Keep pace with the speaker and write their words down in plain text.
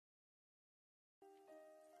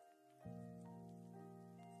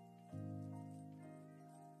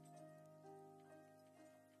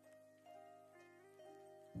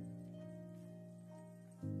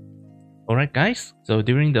Alright guys, so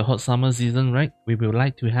during the hot summer season, right, we will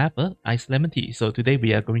like to have a iced lemon tea. So today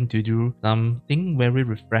we are going to do something very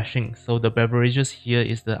refreshing. So the beverages here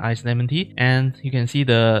is the iced lemon tea, and you can see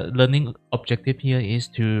the learning objective here is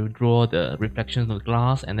to draw the reflections of the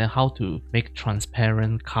glass and then how to make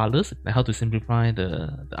transparent colors, like how to simplify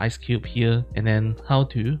the ice cube here, and then how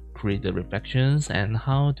to create the reflections and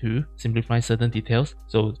how to simplify certain details.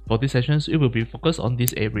 So for these sessions, it will be focused on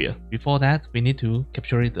this area. Before that, we need to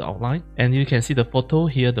capture the outline, and you can see the photo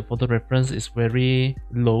here. The photo reference is very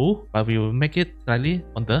low, but we will make it slightly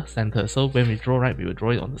on the center. So when we draw, right, we will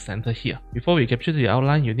draw it on the center here. Before we capture the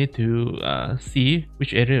outline, you need to see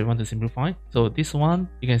which area you want to simplify. So this one,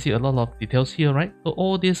 you can see a lot of details here, right? So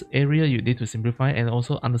all this area you need to simplify and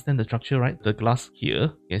also understand the structure, right? The glass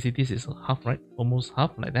here, you can see this is half, right? Almost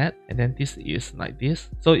half like that, and then this is like this.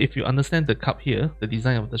 So if you understand the cup here, the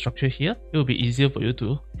design of the structure here, it will be easier for you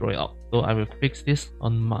to draw it out. So I will fix this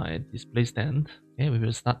on my display stand. Okay, we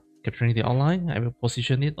will start capturing the outline. I will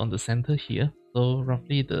position it on the center here. So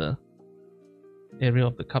roughly the area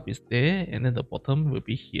of the cup is there, and then the bottom will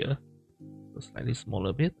be here. So slightly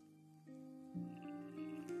smaller bit.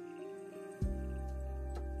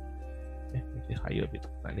 Okay, make it higher a bit,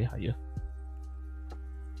 slightly higher.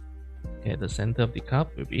 Okay, the center of the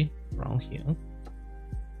cup will be around here.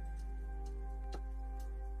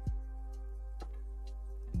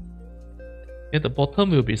 Okay, the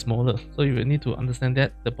bottom will be smaller, so you will need to understand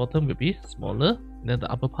that the bottom will be smaller and then the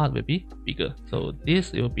upper part will be bigger. So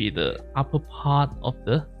this will be the upper part of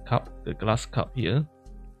the cup, the glass cup here.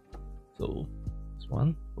 So this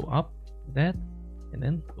one, go up, that, and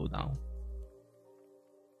then go down.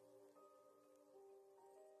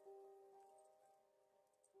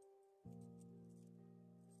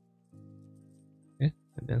 Okay,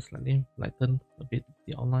 and then slightly lighten a bit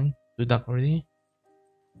the outline. Too dark already.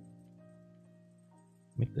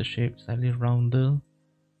 Make the shape slightly rounder.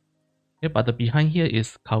 Okay, but the behind here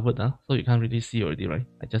is covered, so you can't really see already, right?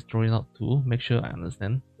 I just draw it out to make sure I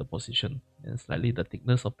understand the position and slightly the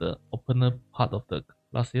thickness of the opener part of the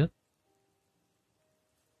glass here.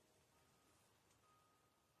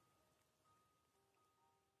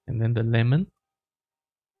 And then the lemon,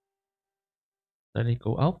 slightly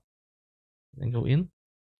go out, then go in.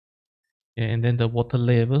 Okay, and then the water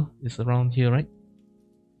level is around here, right?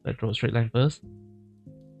 I draw a straight line first.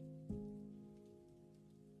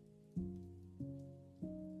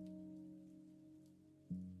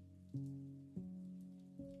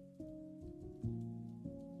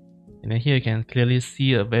 And then here you can clearly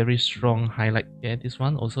see a very strong highlight. Yeah, this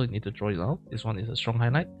one also you need to draw it out. This one is a strong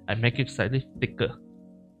highlight. I make it slightly thicker.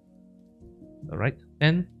 Alright,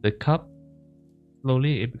 then the cup,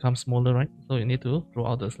 slowly it becomes smaller, right? So you need to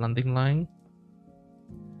draw out the slanting line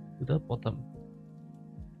to the bottom.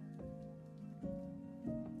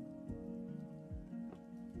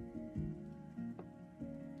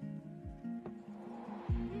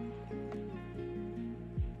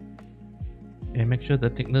 And make sure the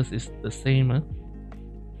thickness is the same.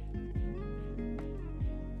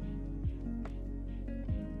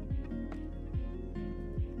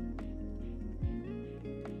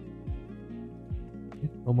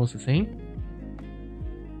 Almost the same.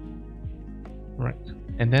 Right,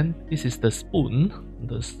 and then this is the spoon on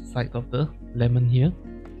the side of the lemon here.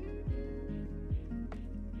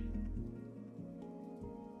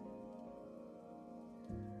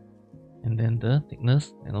 And then the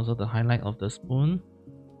thickness and also the highlight of the spoon.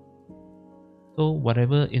 So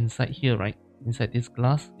whatever inside here, right, inside this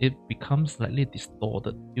glass, it becomes slightly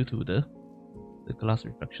distorted due to the glass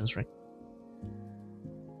reflections, right?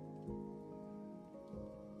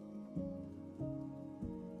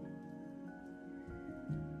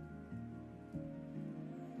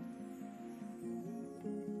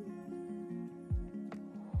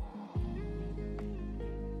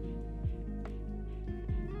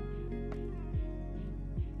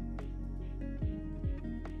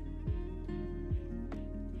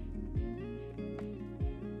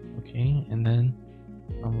 Okay, and then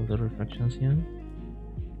some of the reflections here.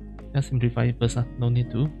 Just simplify it first, no need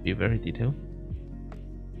to be very detailed.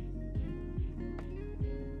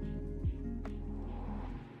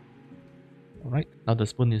 Alright, now the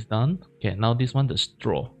spoon is done. Okay, now this one, the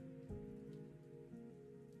straw.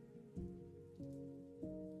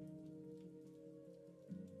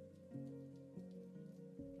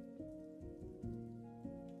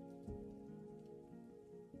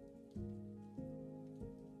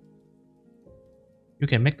 You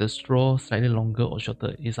can make the straw slightly longer or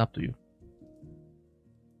shorter, it's up to you.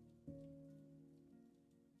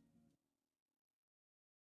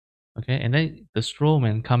 Okay, and then the straw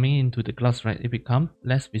when coming into the glass, right, it become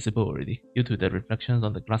less visible already due to the reflections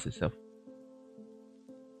on the glass itself.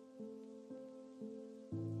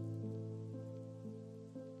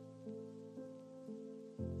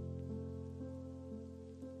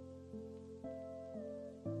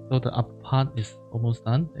 So the upper part is almost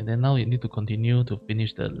done, and then now you need to continue to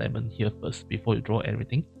finish the lemon here first before you draw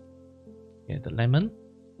everything. Okay, the lemon.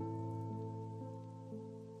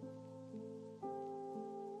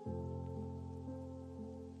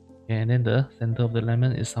 Okay, and then the center of the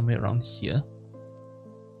lemon is somewhere around here.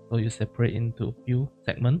 So you separate into a few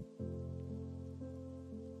segments.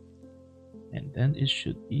 And then it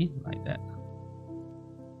should be like that.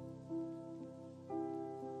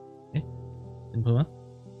 Okay, simple one.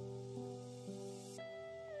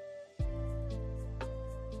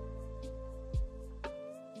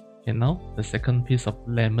 Okay, now the second piece of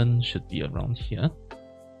lemon should be around here.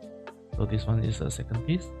 So this one is the second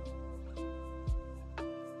piece.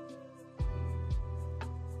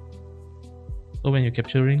 So when you're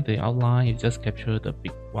capturing the outline, you just capture the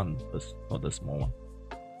big one first, not the small one.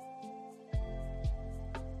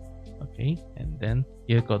 Okay, and then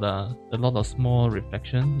here got a lot of small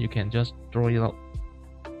reflection. You can just draw it out.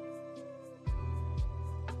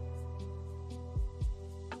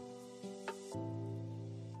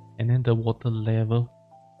 And then the water level.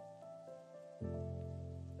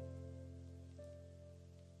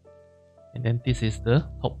 And then this is the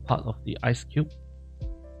top part of the ice cube.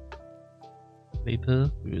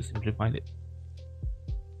 Later we will simplify it.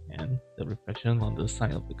 And the reflection on the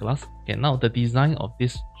side of the glass. Okay, now the design of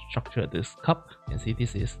this structure, this cup, you can see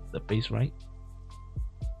this is the base, right?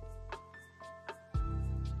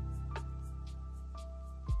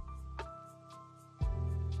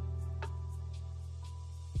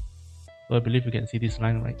 So I believe you can see this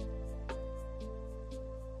line, right?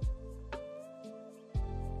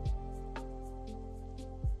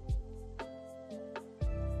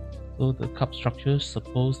 So the cup structure is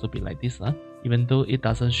supposed to be like this, even though it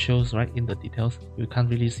doesn't show right in the details. You can't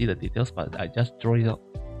really see the details, but I just draw it out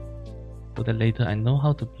so that later I know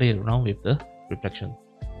how to play around with the reflection.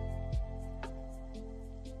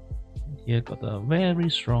 And here got a very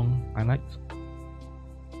strong highlight.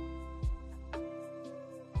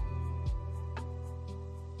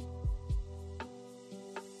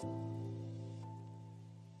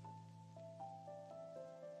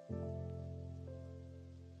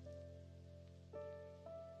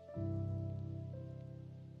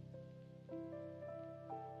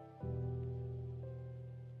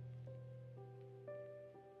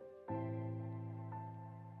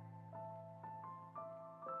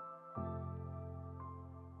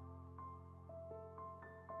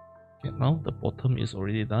 Okay, now the bottom is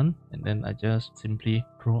already done, and then I just simply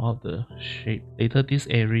draw out the shape. Later this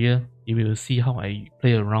area, you will see how I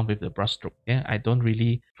play around with the brush stroke. Yeah, I don't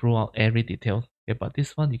really draw out every detail. Okay, but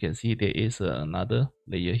this one you can see there is another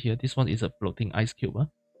layer here. This one is a floating ice cube.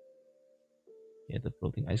 Yeah, the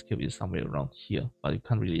floating ice cube is somewhere around here, but you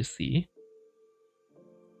can't really see.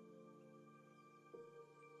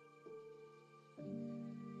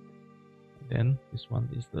 And then this one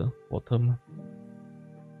is the bottom.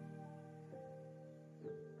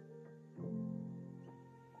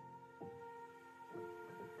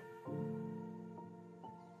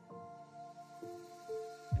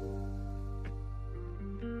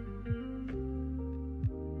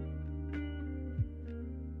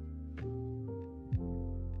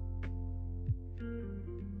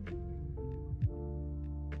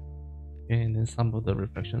 And then some of the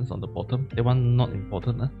reflections on the bottom. That one not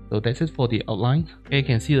important. So that's it for the outline. Okay, you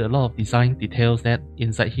can see a lot of design details that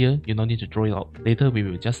inside here you don't need to draw it out. Later we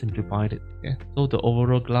will just simplify it. Okay, so the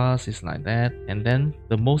overall glass is like that. And then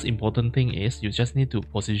the most important thing is you just need to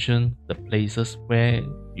position the places where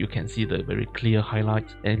you can see the very clear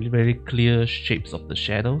highlights and very clear shapes of the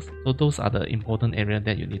shadows. So those are the important areas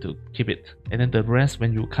that you need to keep it. And then the rest,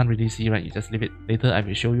 when you can't really see, right, you just leave it. Later I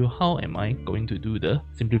will show you how am I going to do the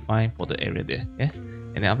simplify for the area there. Okay,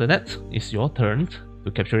 and then after that it's your turn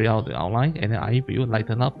to capture out the outline, and then I will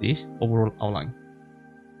lighten up the overall outline.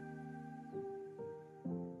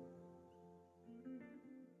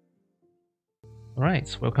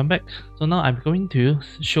 Alright, welcome back. So now I'm going to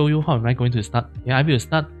show you how am I going to start. Yeah, I will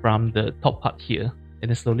start from the top part here, and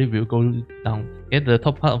then slowly we'll go down. Okay, the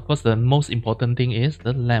top part, of course, the most important thing is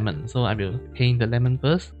the lemon. So I will paint the lemon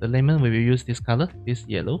first. The lemon we will use this color, this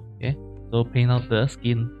yellow. Okay, so paint out the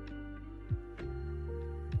skin.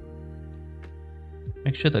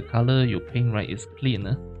 Make sure the color you paint right is clean.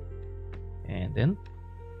 And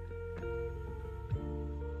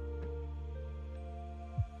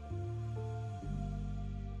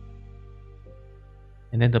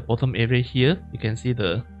then the bottom area here, you can see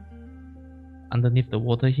the underneath the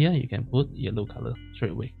water here, you can put yellow color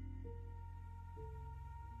straight away.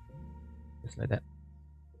 Just like that.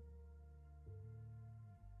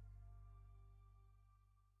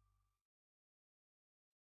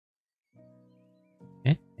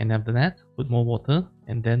 Okay, and And after that, put more water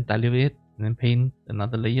and then dilute it and then paint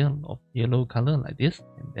another layer of yellow color like this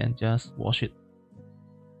and then just wash it.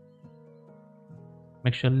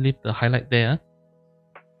 Make sure leave the highlight there.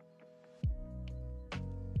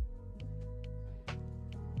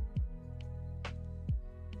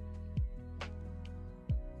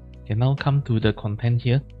 Okay, now come to the content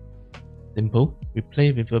here. Simple. We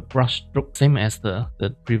play with a brush stroke, same as the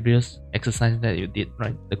previous exercise that you did,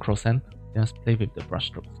 right? The croissant. Just play with the brush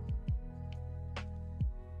strokes.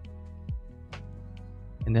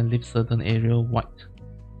 And then leave certain area white.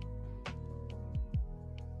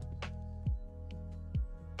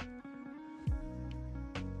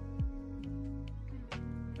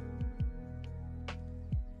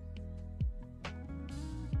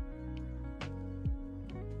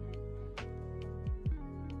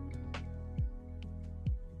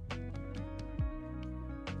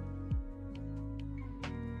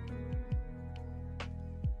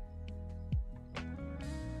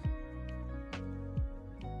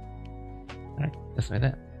 Alright, just like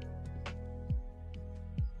that.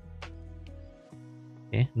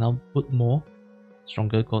 Okay, now put more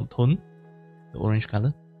stronger tone, the orange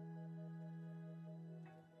color.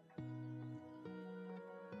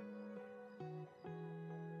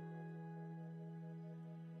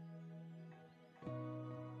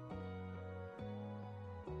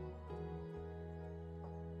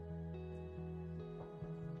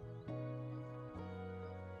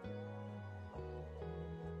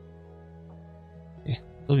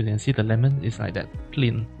 So you can see the lemon is like that,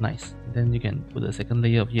 clean, nice. Then you can put a second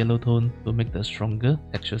layer of yellow tone to make the stronger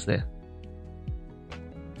textures there.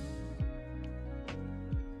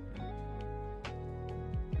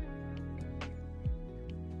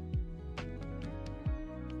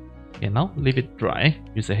 Okay, now leave it dry.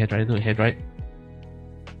 Use a hairdryer to hair dry.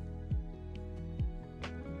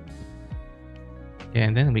 Okay,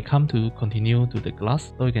 and then we come to continue to the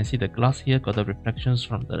glass. So you can see the glass here got the reflections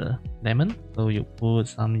from the lemon. So you put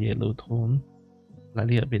some yellow tone,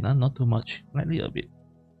 slightly a bit, not too much, slightly a bit.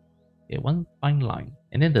 Okay, one fine line.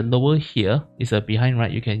 And then the lower here is a behind,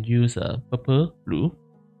 right? You can use a purple blue.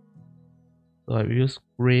 So I will use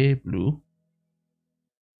gray blue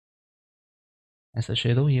as a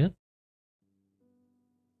shadow here.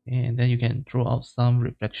 And then you can draw out some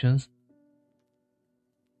reflections.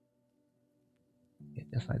 Okay,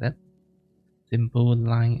 just like that. Simple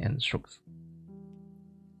line and strokes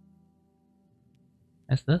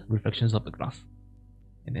as the reflections of the glass.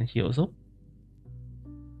 And then here also.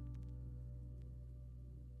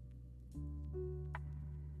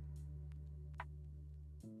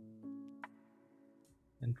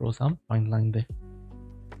 And draw some fine line there.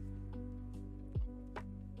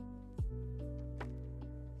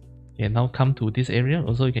 Okay, now come to this area.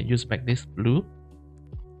 Also, you can use back this blue.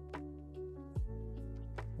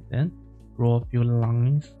 Then draw a few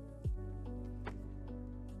lines.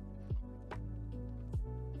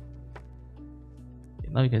 Okay,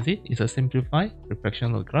 now you can see it's a simplified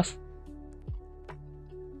reflection of the glass.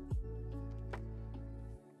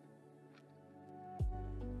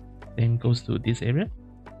 Then goes to this area.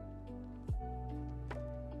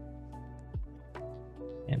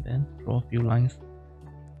 And then draw a few lines.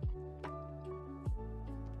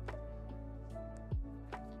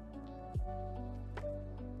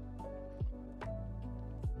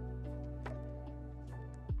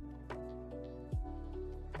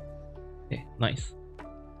 Okay, nice.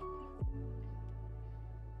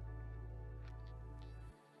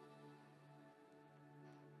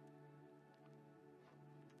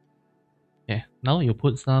 Okay, now you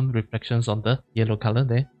put some reflections on the yellow color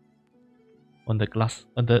there, on the glass,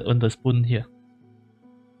 on the spoon here,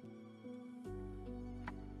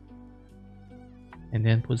 and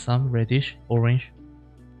then put some reddish orange.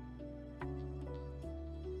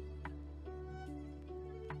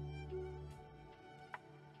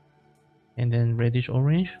 And then reddish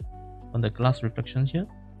orange on the glass reflections here.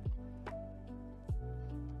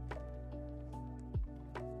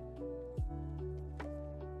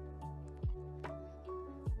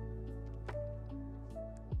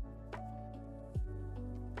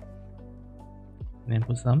 And then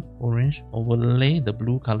put some orange, overlay the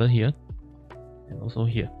blue color here and also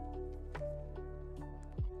here.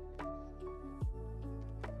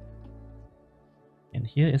 And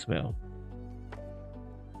here as well.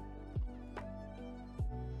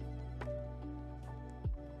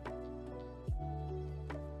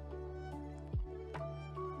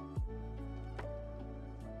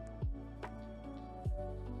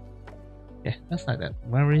 Yeah, just like that.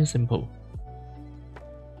 Very simple.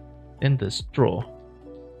 Then the straw,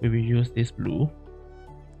 we will use this blue,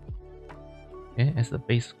 okay, as the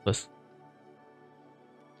base first.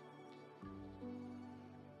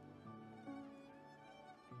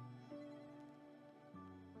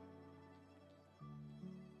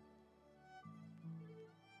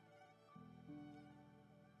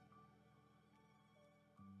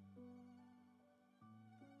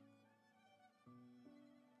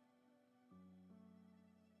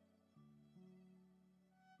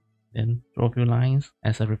 Then draw a few lines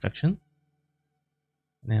as a reflection.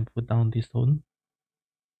 And then put down this tone.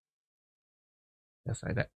 Just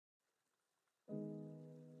like that.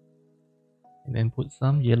 And then put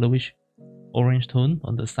some yellowish orange tone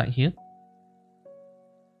on the side here.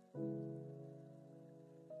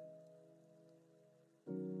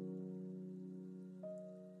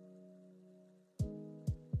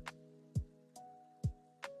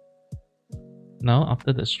 Now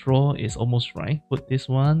after the straw is almost dry, put this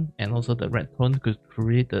one and also the red tone to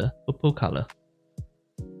create the purple color.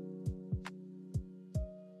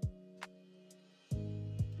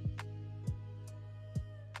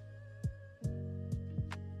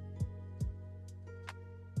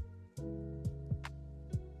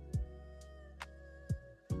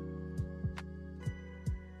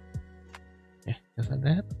 Yeah, just like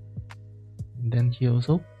that. And then here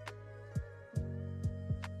also.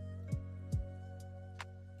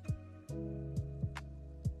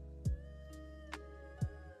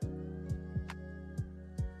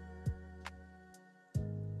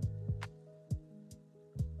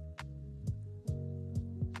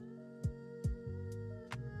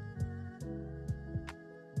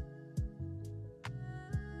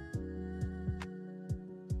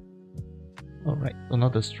 Alright, so now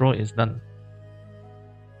the straw is done.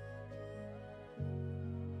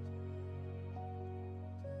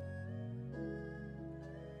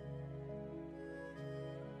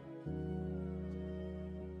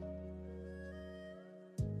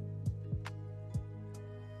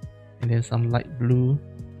 And then some light blue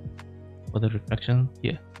for the reflection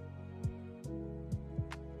here.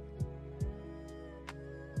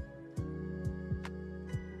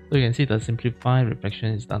 So you can see the simplified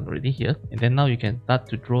reflection is done already here. And then now you can start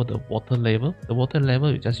to draw the water level. The water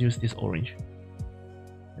level, you just use this orange.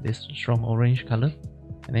 This strong orange color.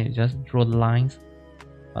 And then you just draw the lines,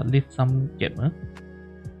 but leave some gap. And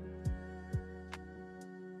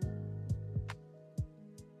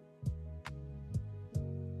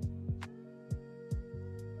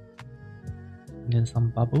then some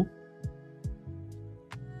bubble.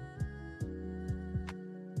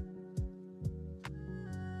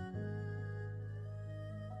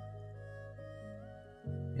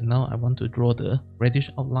 And now I want to draw the reddish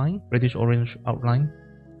outline, reddish orange outline.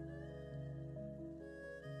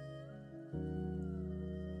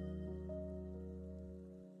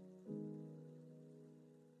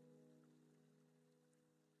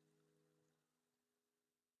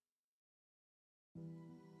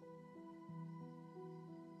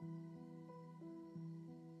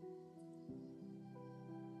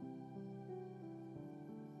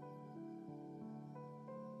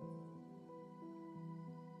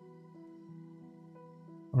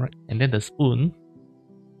 Alright, and then the spoon,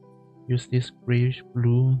 use this grayish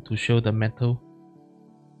blue to show the metal.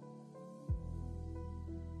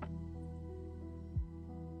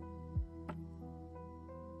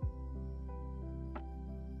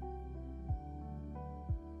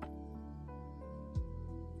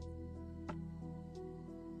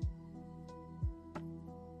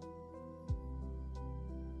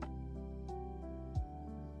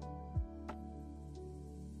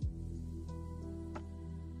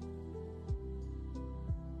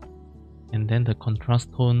 And then the contrast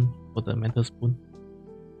tone for the metal spoon.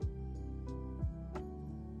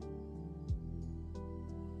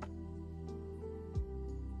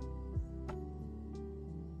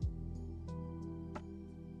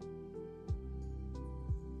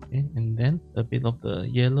 Okay, and then a bit of the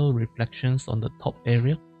yellow reflections on the top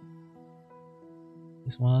area.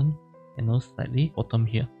 This one, and also slightly bottom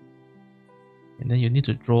here. And then you need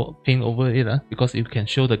to draw paint over it because you can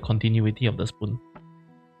show the continuity of the spoon.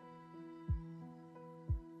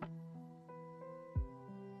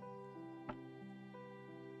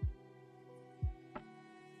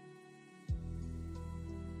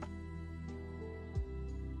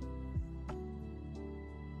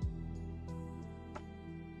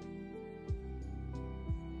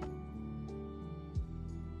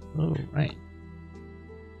 Alright.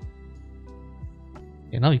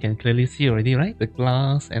 Okay, now you can clearly see already, right? The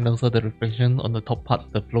glass and also the reflection on the top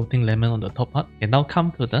part, the floating lemon on the top part. And now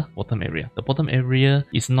come to the bottom area. The bottom area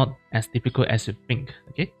is not as difficult as you think.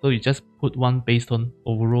 Okay, so you just put one base tone,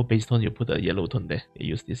 overall base tone, you put a yellow tone there. You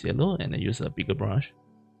use this yellow and then use a bigger brush.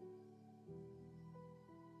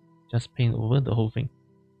 Just paint over the whole thing.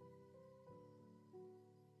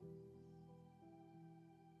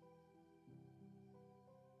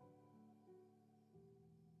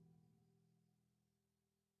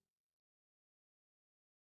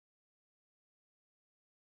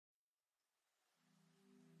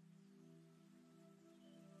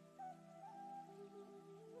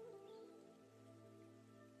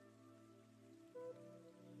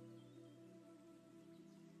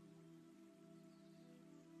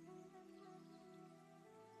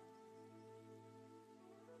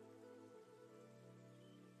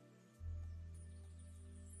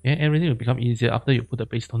 Yeah, everything will become easier after you put the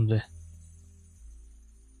base tone there.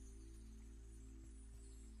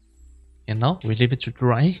 And now we leave it to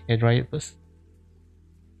dry. Air dry it first.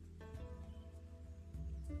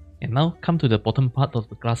 And now come to the bottom part of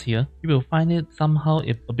the glass here. You will find it somehow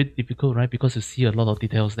a bit difficult, right? Because you see a lot of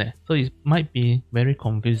details there. So it might be very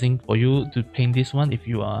confusing for you to paint this one if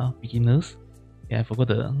you are beginners. Yeah, I forgot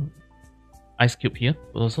the ice cube here,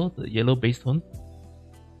 but also the yellow base tone.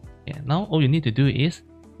 Yeah, now all you need to do is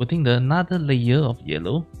putting another layer of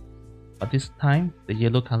yellow, but this time the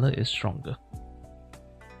yellow color is stronger.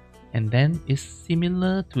 And then it's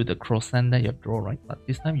similar to the croissant that you draw, right? But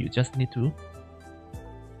this time you just need to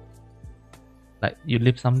you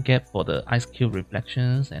leave some gap for the ice cube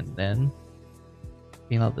reflections and then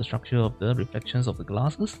clean out the structure of the reflections of the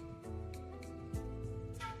glasses.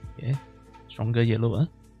 Okay, stronger yellow.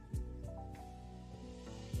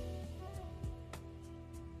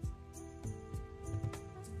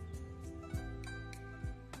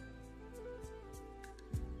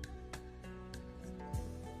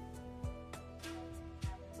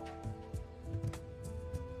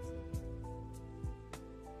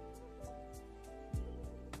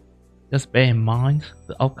 Just bear in mind,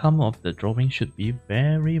 the outcome of the drawing should be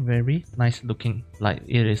very, very nice looking. Like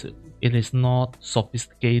it is not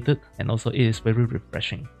sophisticated, and also it is very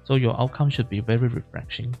refreshing. So your outcome should be very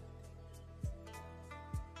refreshing.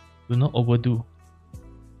 Do not overdo.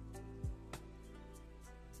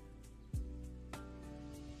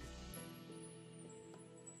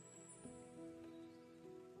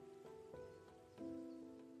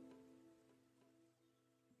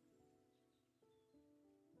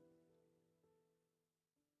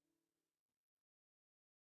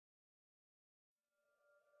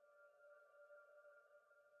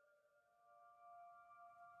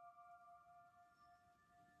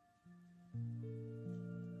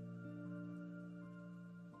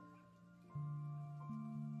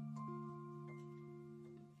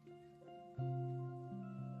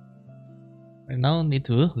 Right now need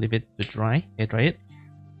to leave it to dry, air dry it.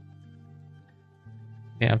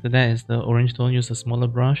 Okay, after that is the orange tone. Use a smaller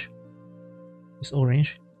brush. This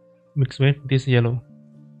orange mixed with this yellow.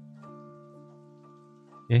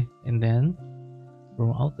 Okay, and then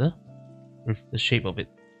draw out the shape of it.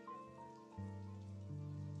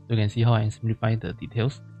 So you can see how I simplify the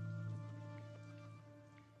details.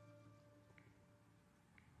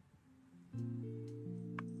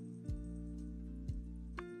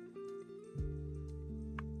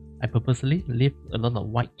 I purposely leave a lot of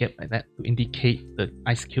white gap like that to indicate the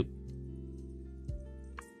ice cube.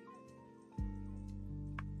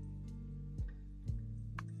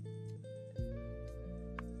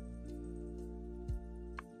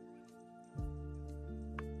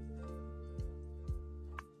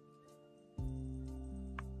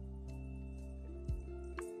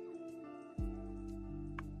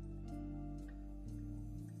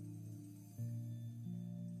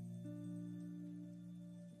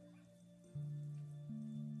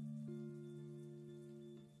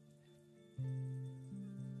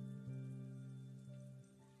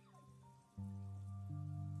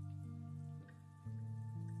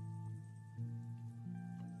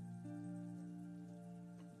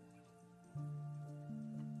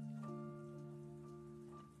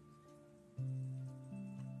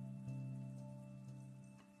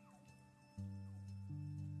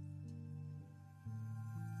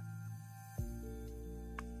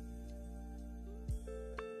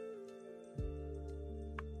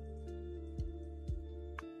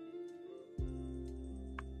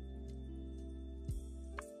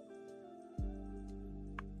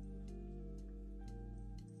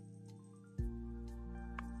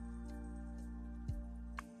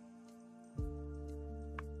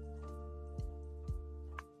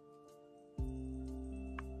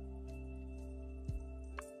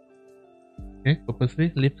 Okay,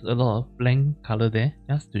 purposely leave a lot of blank color there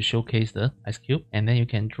just to showcase the ice cube, and then you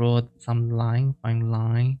can draw some fine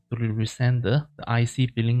line to represent the icy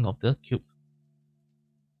feeling of the cube.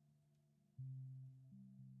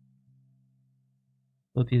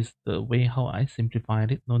 So this is the way how I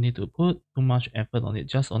simplified it. No need to put too much effort on it,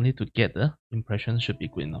 just only to get the impression should be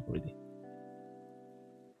good enough already.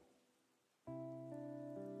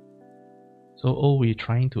 So all we're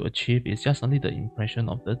trying to achieve is just only the impression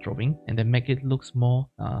of the drawing and then make it looks more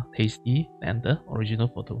tasty than the original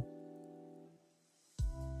photo.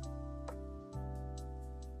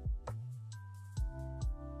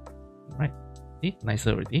 Right, see,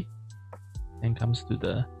 nicer already. Then comes to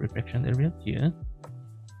the reflection area here.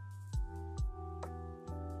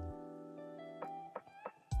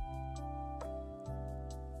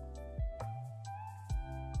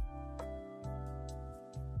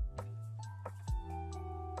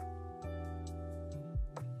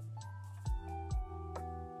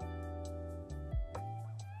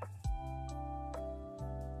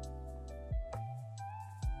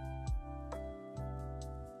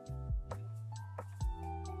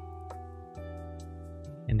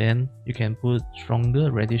 And then you can put stronger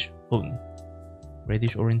reddish tone,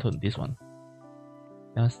 reddish orange tone, this one.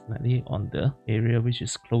 Just slightly on the area which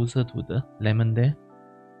is closer to the lemon there.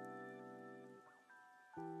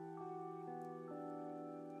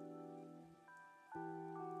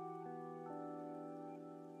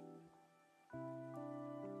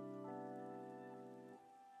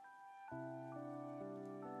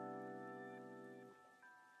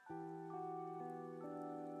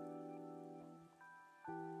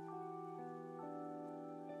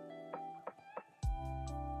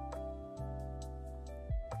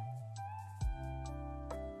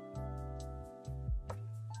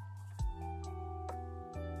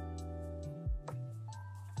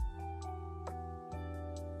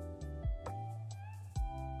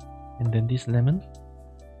 And then this lemon.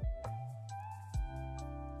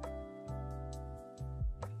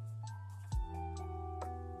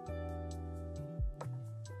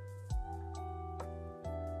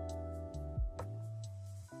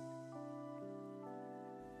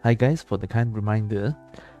 Hi guys, for the kind reminder,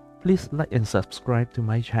 please like and subscribe to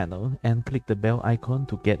my channel and click the bell icon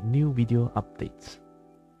to get new video updates.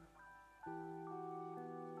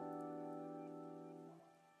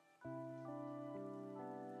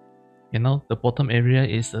 And now the bottom area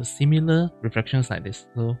is a similar reflections like this.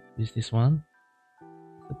 So this one,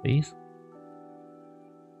 the base.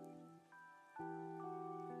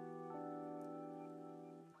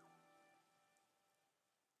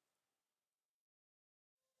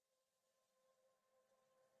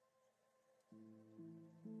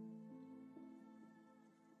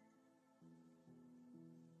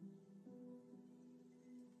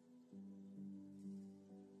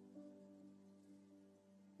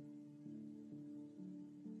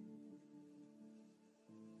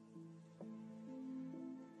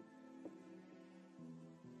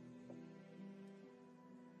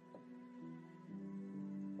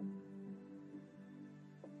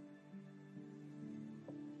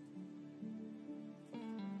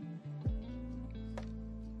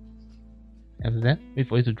 After that, wait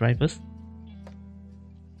for it to dry first.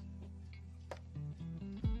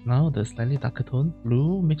 Now the slightly darker tone,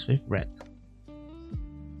 blue mixed with red.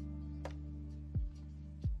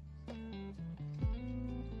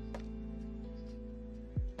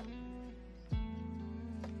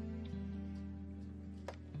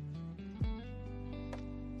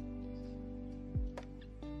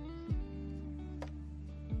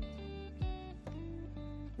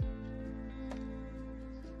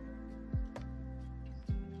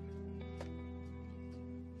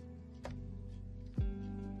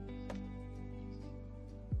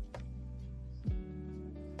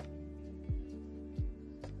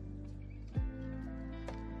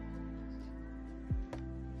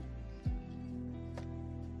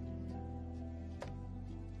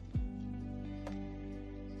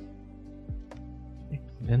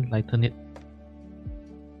 Then lighten it,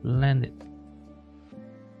 blend it.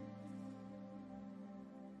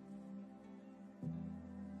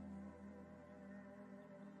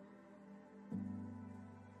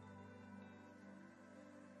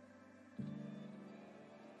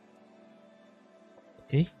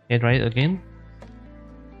 Okay, hair dry it again.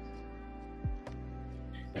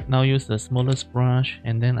 Now use the smallest brush,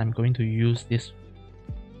 and then I'm going to use this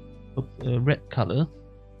red color.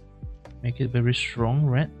 Make it very strong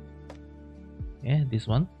red. Yeah, this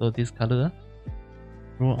one. So this color,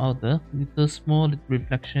 draw out the little small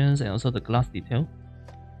reflections and also the glass detail.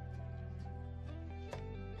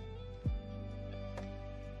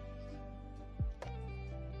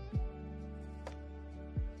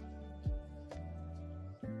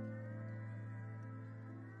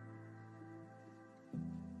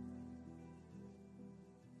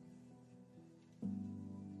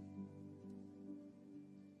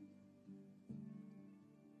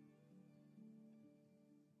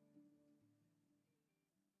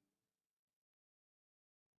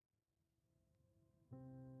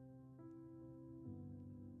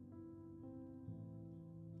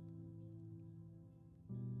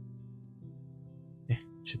 Yeah,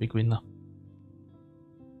 should be good enough.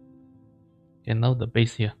 And now the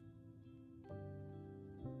base here.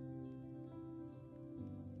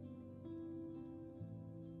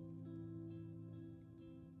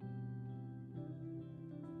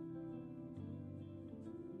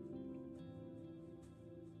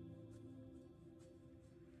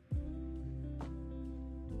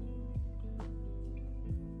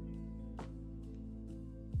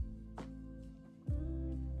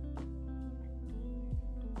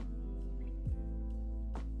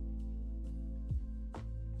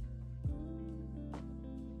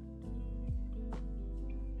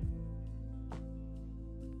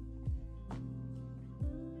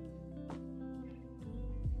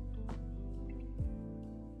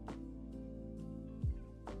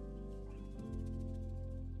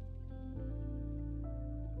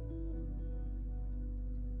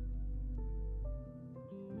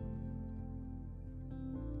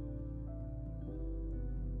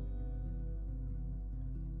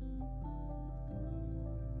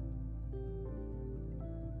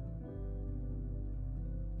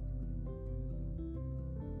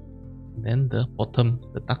 And then the bottom,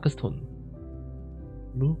 the darkest tone,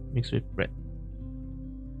 blue mixed with red.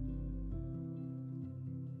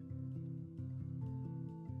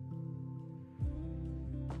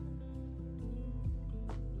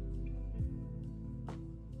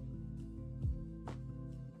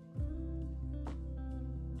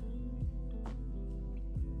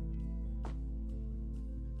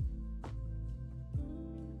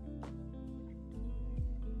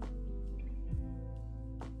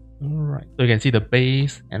 Alright, so you can see the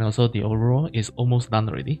base and also the overall is almost done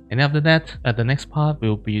already. And after that, the next part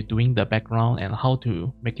will be doing the background and how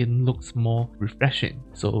to make it look more refreshing.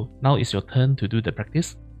 So now it's your turn to do the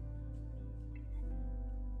practice.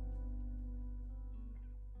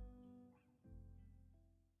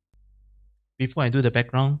 Before I do the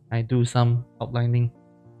background, I do some outlining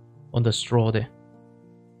on the straw there.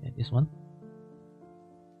 And this one,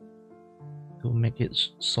 to make it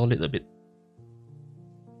solid a bit.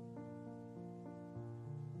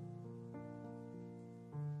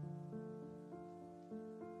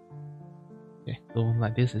 Okay, so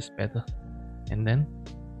like this is better. And then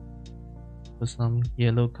put some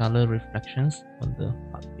yellow color reflections on the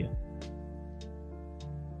part here.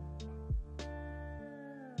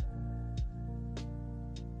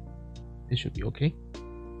 This should be okay.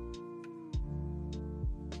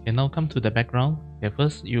 Okay, now come to the background. Okay,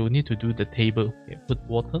 first you need to do the table. Okay, put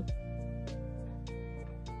water.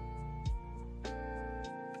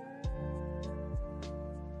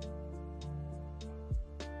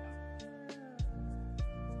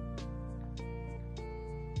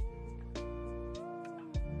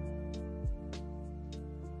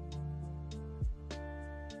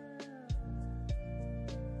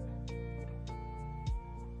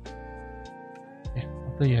 Okay,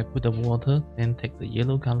 after you have put the water, then take the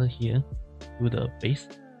yellow color here, do the base.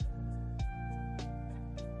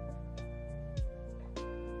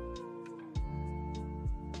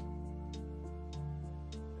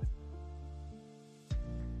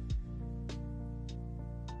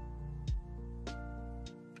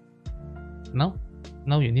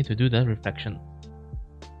 Now you need to do the reflection.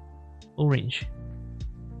 Orange.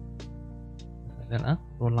 Like that,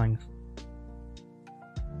 draw lines.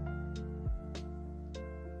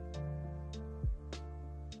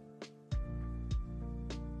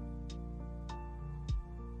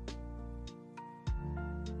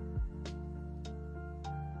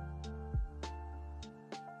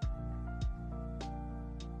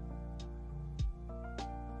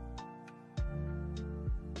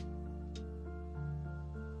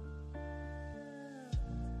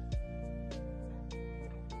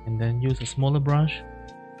 And then use a smaller brush.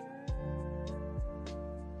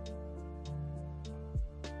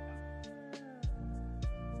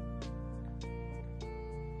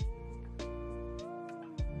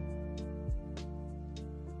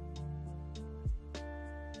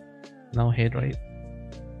 Now hair dry it.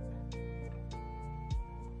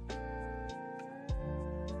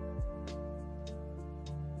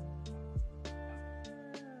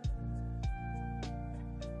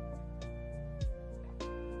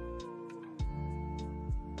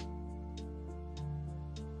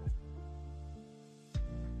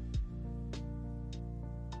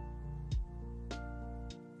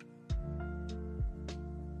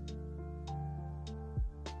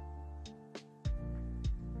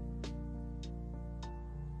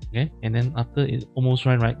 Okay, and then after it's almost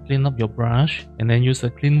dry, right, clean up your brush and then use a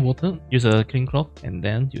clean water, use a clean cloth, and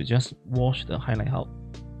then you just wash the highlight out.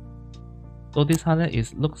 So this highlight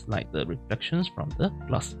looks like the reflections from the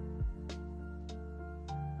glass.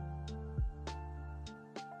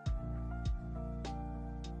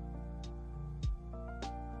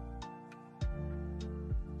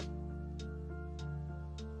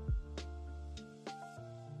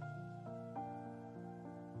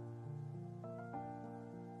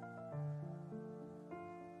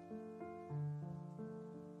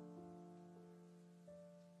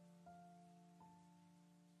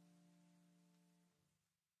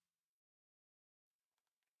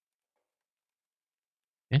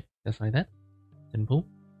 Okay, just like that. Simple.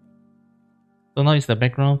 So now it's the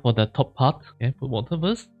background for the top part. Okay, put water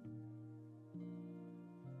first.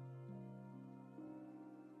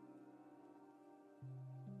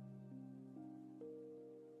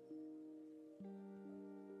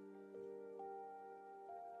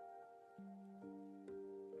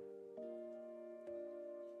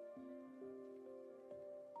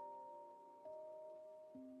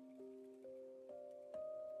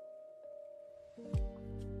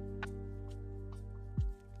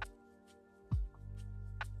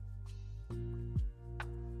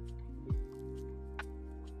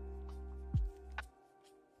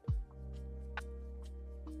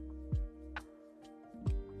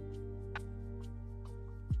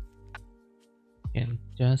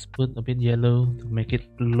 Just put a bit yellow to make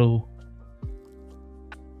it glow.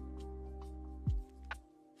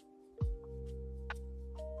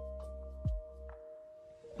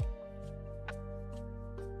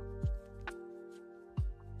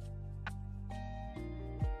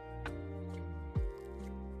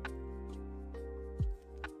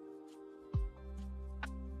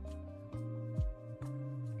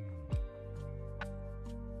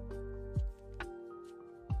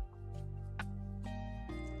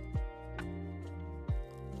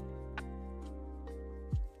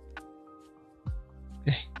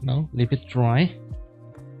 Okay, now leave it dry.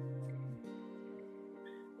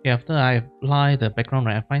 Okay, after I apply the background,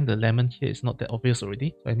 right, I find the lemon here is not that obvious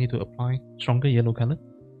already, so I need to apply stronger yellow color.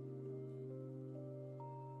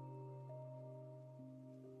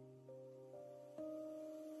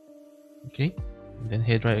 Okay, and then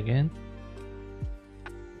hair dry again.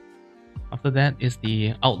 After that is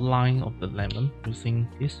the outline of the lemon using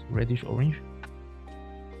this reddish orange.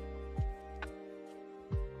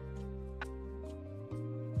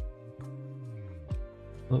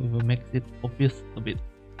 So it will make it obvious a bit.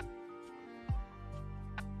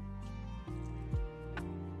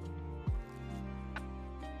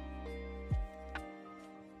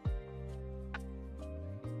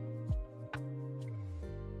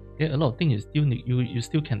 Okay, a lot of things you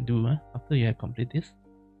still can do after you have completed this.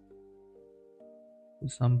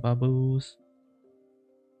 Put some bubbles.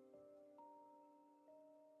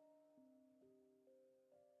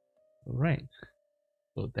 Alright.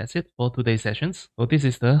 So that's it for today's sessions. So this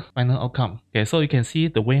is the final outcome. Okay, so you can see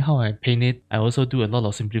the way how I paint it. I also do a lot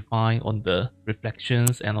of simplifying on the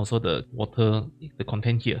reflections and also the water, the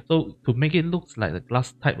content here. So to make it look like the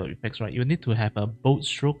glass type of effects, right, you need to have a bold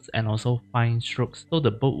strokes and also fine strokes. So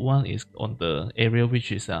the bold one is on the area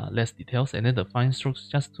which is less details, and then the fine strokes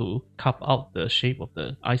just to carve out the shape of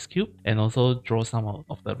the ice cube and also draw some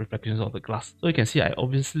of the reflections of the glass. So you can see I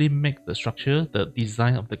obviously make the structure, the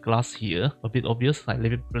design of the glass here a bit obvious. I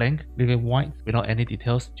leave it blank, leave it white without any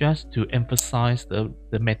details, just to emphasize the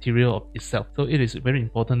material of itself. So it is very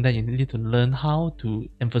important that you need to learn how to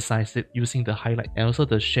emphasize it using the highlight. And also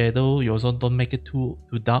the shadow, you also don't make it too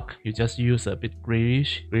dark. You just use a bit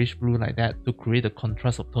grayish blue like that to create a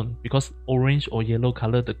contrast of tone, because orange or yellow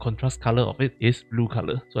color, the contrast color of it is blue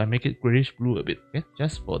color. So I make it grayish blue a bit, okay,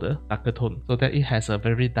 just for the darker tone, so that it has a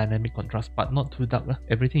very dynamic contrast but not too dark.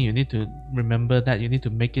 Everything you need to remember that you need to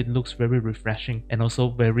make it looks very refreshing and also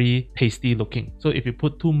very tasty looking. So if you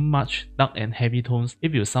put too much dark and heavy tones,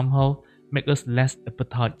 it will somehow make us less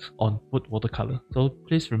appetite on food watercolor. So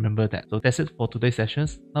please remember that. So that's it for today's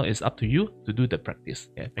sessions. Now it's up to you to do the practice.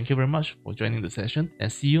 Yeah, thank you very much for joining the session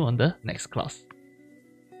and see you on the next class.